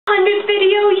this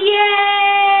video, yay!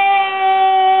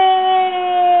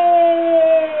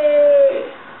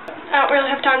 I don't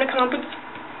really have time to come up with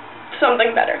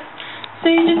something better. So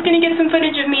you're just gonna get some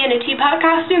footage of me in a teapot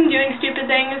costume doing stupid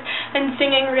things and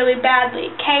singing really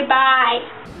badly. Okay, bye.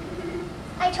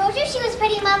 I told you she was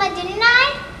pretty, Mama, didn't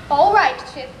I? All right,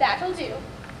 Chip, that'll do.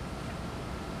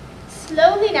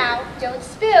 Slowly now, don't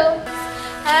spill.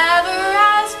 Ever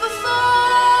as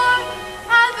before,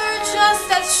 ever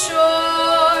just as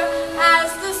sure.